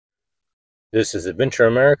This is Adventure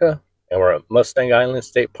America, and we're at Mustang Island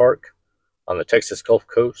State Park on the Texas Gulf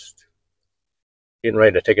Coast. Getting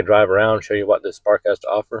ready to take a drive around, show you what this park has to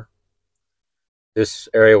offer. This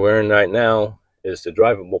area we're in right now is the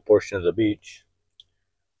drivable portion of the beach.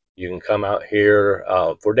 You can come out here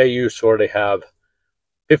for day use, or they have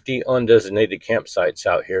 50 undesignated campsites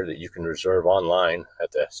out here that you can reserve online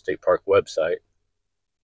at the state park website.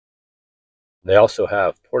 They also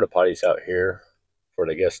have porta potties out here for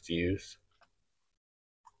the guests to use.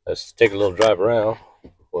 Let's take a little drive around.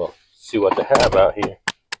 We'll see what they have out here.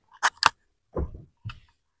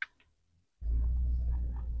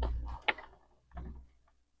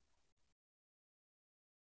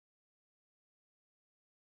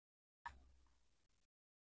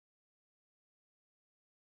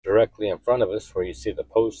 Directly in front of us, where you see the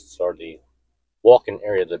posts, are the walking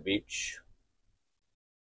area of the beach.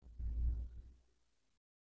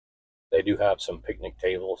 They do have some picnic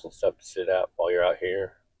tables and stuff to sit at while you're out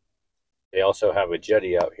here. They also have a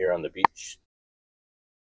jetty out here on the beach.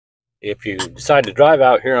 If you decide to drive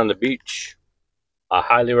out here on the beach, I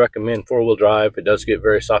highly recommend four-wheel drive. It does get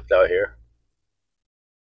very soft out here.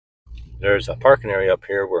 There's a parking area up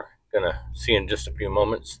here we're going to see in just a few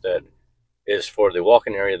moments that is for the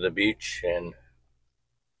walking area of the beach, and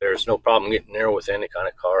there's no problem getting there with any kind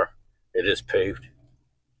of car. It is paved.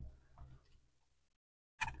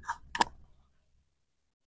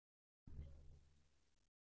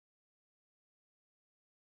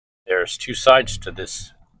 There's two sides to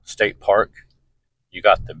this state park. You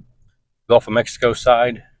got the Gulf of Mexico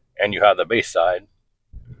side, and you have the base side.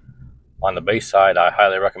 On the base side, I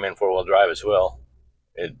highly recommend four-wheel drive as well.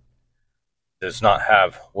 It does not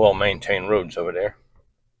have well-maintained roads over there.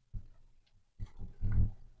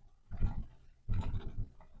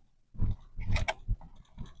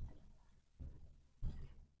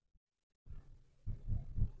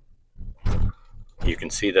 You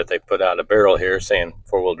can see that they put out a barrel here saying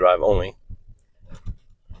four-wheel drive only.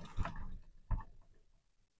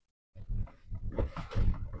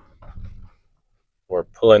 We're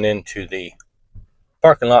pulling into the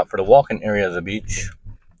parking lot for the walking area of the beach.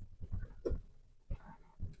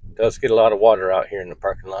 It does get a lot of water out here in the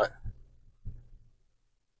parking lot.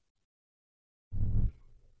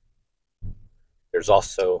 There's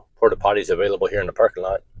also porta potties available here in the parking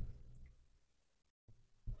lot.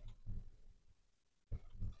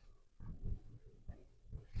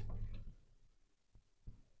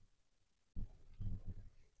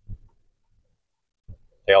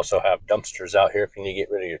 They also have dumpsters out here if you need to get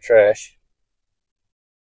rid of your trash.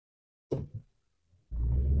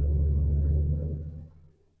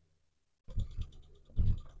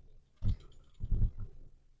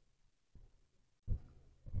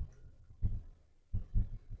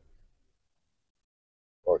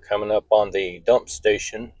 We're coming up on the dump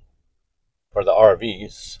station for the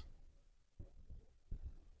RVs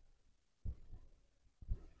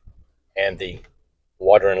and the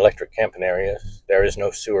water and electric camping areas. There is no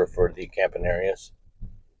sewer for the camping areas.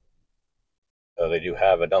 So they do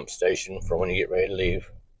have a dump station for when you get ready to leave.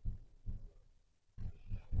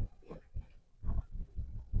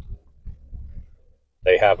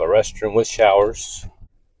 They have a restroom with showers.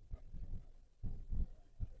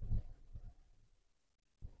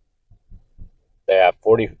 They have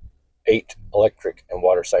 48 electric and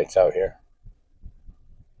water sites out here.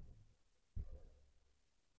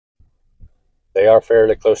 They are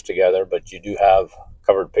fairly close together, but you do have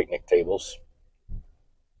covered picnic tables.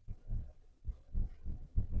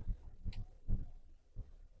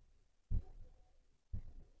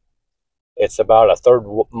 It's about a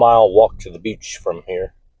third-mile walk to the beach from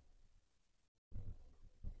here.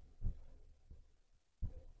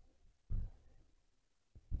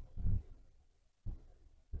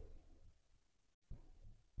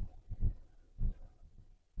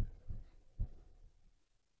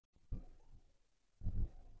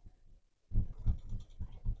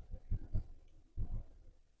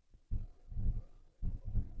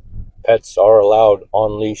 Pets are allowed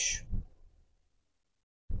on leash.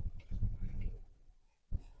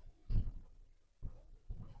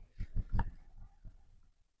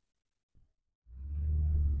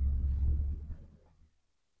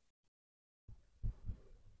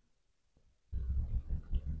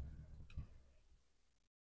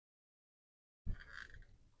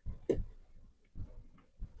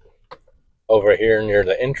 Over here near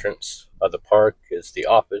the entrance of the park is the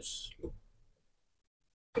office.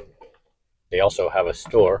 They also have a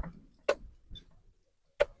store.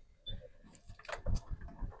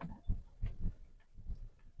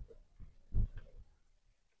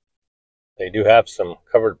 They do have some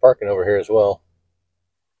covered parking over here as well.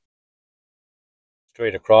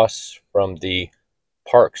 Straight across from the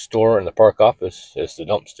park store and the park office is the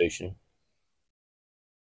dump station.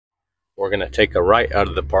 We're going to take a right out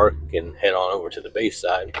of the park and head on over to the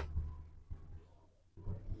bayside.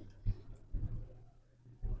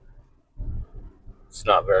 It's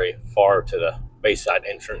not very far to the bayside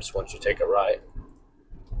entrance. Once you take a right,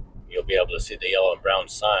 you'll be able to see the yellow and brown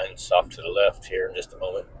signs off to the left here in just a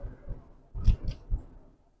moment.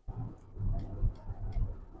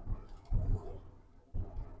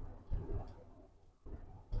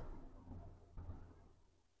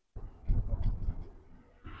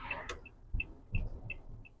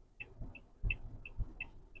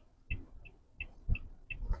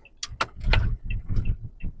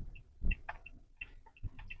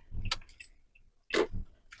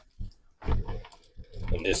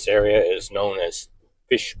 And this area is known as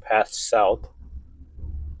Fish Path South.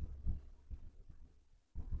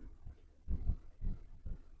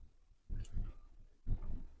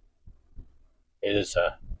 It is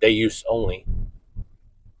day use only.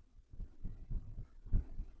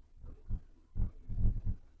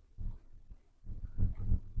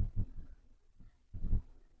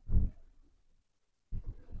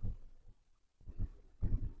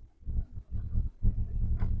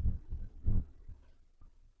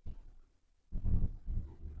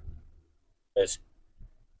 It's a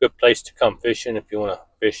good place to come fishing if you want to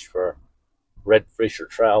fish for redfish or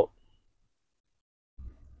trout.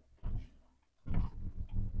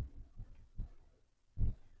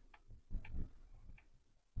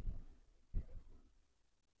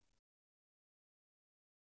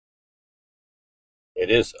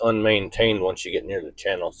 It is unmaintained once you get near the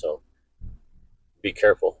channel, so be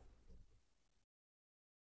careful.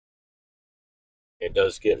 It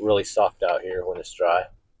does get really soft out here when it's dry.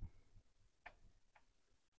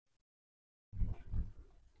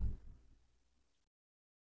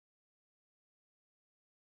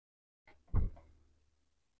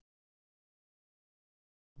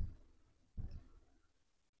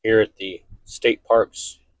 Here at the state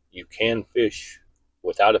parks, you can fish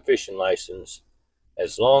without a fishing license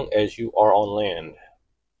as long as you are on land.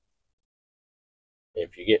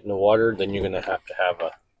 If you get in the water, then you're going to have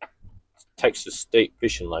a Texas state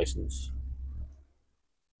fishing license.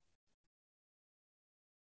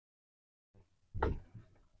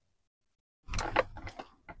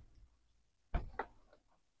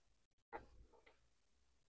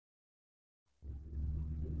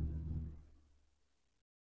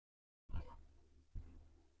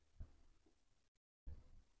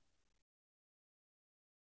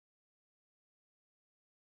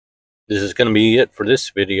 This is going to be it for this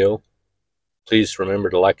video. Please remember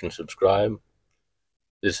to like and subscribe.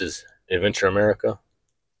 This is Adventure America.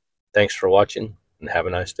 Thanks for watching and have a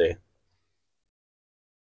nice day.